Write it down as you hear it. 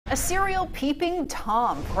A serial peeping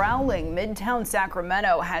Tom prowling midtown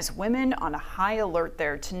Sacramento has women on a high alert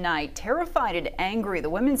there tonight. Terrified and angry, the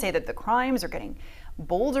women say that the crimes are getting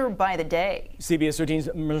bolder by the day. CBS 13's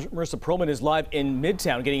Marissa Perlman is live in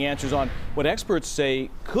midtown getting answers on what experts say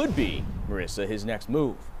could be, Marissa, his next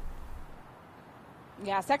move.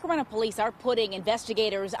 Yeah, Sacramento police are putting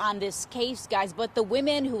investigators on this case, guys, but the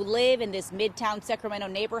women who live in this midtown Sacramento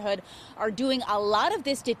neighborhood are doing a lot of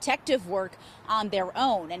this detective work on their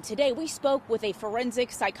own. And today we spoke with a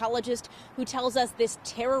forensic psychologist who tells us this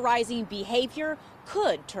terrorizing behavior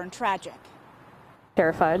could turn tragic.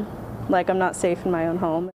 Terrified, like I'm not safe in my own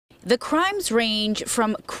home. The crimes range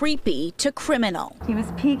from creepy to criminal. He was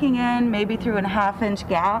peeking in, maybe through a half-inch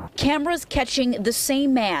gap. Cameras catching the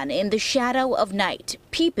same man in the shadow of night,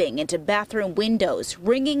 peeping into bathroom windows,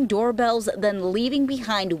 ringing doorbells, then leaving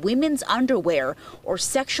behind women's underwear or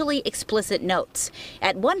sexually explicit notes.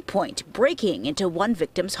 At one point, breaking into one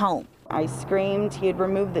victim's home. I screamed. He had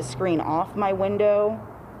removed the screen off my window,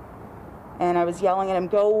 and I was yelling at him,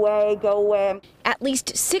 "Go away, go away." At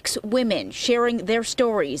least 6 women sharing their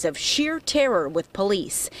stories of sheer terror with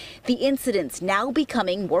police. The incidents now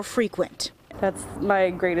becoming more frequent. That's my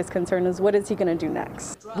greatest concern, is what is he going to do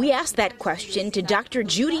next? We asked that question to Dr.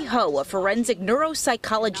 Judy Ho, a forensic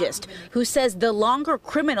neuropsychologist, who says the longer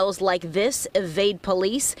criminals like this evade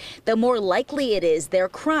police, the more likely it is their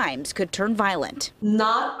crimes could turn violent.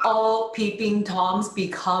 Not all peeping Toms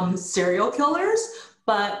become serial killers,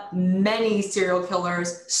 but many serial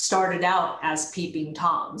killers started out as peeping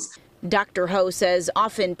Toms. Dr. Ho says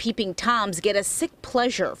often peeping Toms get a sick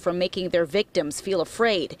pleasure from making their victims feel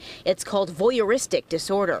afraid. It's called voyeuristic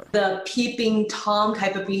disorder. The peeping Tom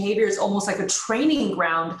type of behavior is almost like a training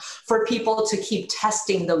ground for people to keep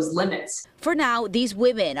testing those limits. For now, these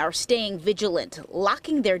women are staying vigilant,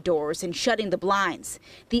 locking their doors and shutting the blinds.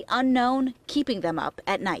 The unknown keeping them up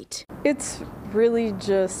at night. It's really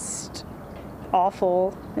just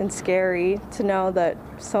awful and scary to know that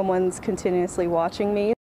someone's continuously watching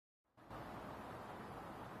me.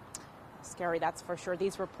 Scary, that's for sure.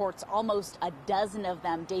 These reports, almost a dozen of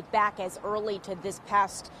them, date back as early to this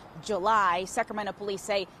past July. Sacramento police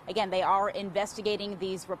say, again, they are investigating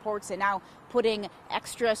these reports and now putting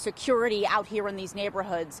extra security out here in these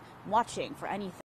neighborhoods, watching for anything.